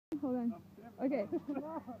Okay.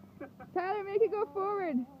 Tyler, make it go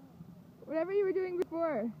forward. Whatever you were doing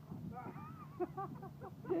before.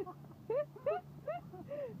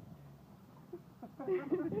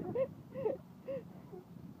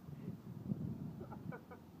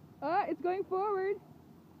 Oh, it's going forward.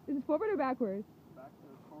 Is it forward or backwards?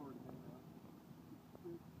 Forward.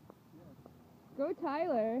 Go,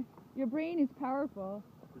 Tyler. Your brain is powerful.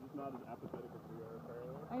 We're just not as apathetic as we are,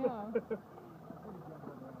 apparently. I know.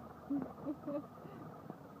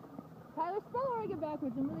 Tyler, spell Oregon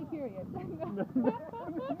backwards. I'm really curious.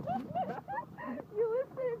 You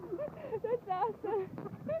listened. That's awesome.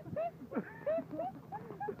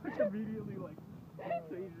 Immediately, like,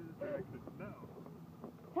 changes the direction. No.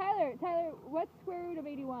 Tyler, what's square root of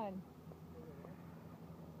 81?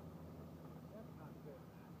 That's not good.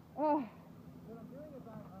 Oh. What I'm doing is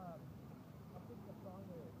I'm thinking of song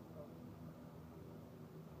lyrics. So,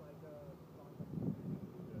 like, song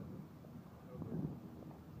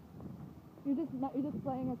You're just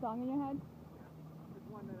playing a song in your head? It's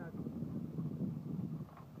one that I've...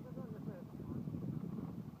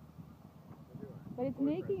 But it's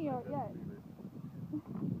making your... Yeah.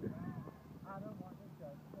 I don't want this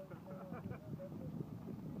guy.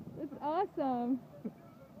 That's awesome.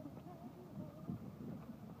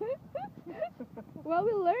 Well,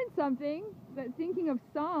 we learned something. That thinking of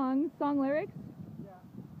song lyrics. Yeah.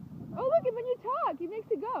 Oh, look, and when you talk, it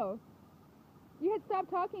makes it go. You had stopped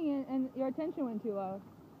talking and your attention went too low.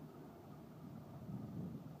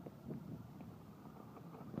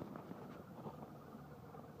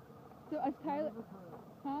 So as Tyler...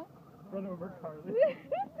 Huh? Run over Carly.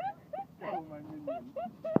 Oh, my minion.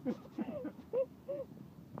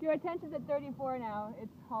 Your attention's at 34 now.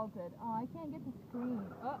 It's halted. Oh, I can't get the screen.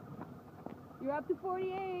 Oh, you're up to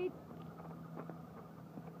 48.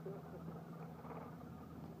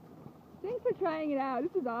 Thanks for trying it out.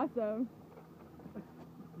 This is awesome.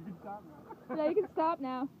 You can stop now. Yeah, you can stop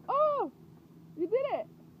now. Oh!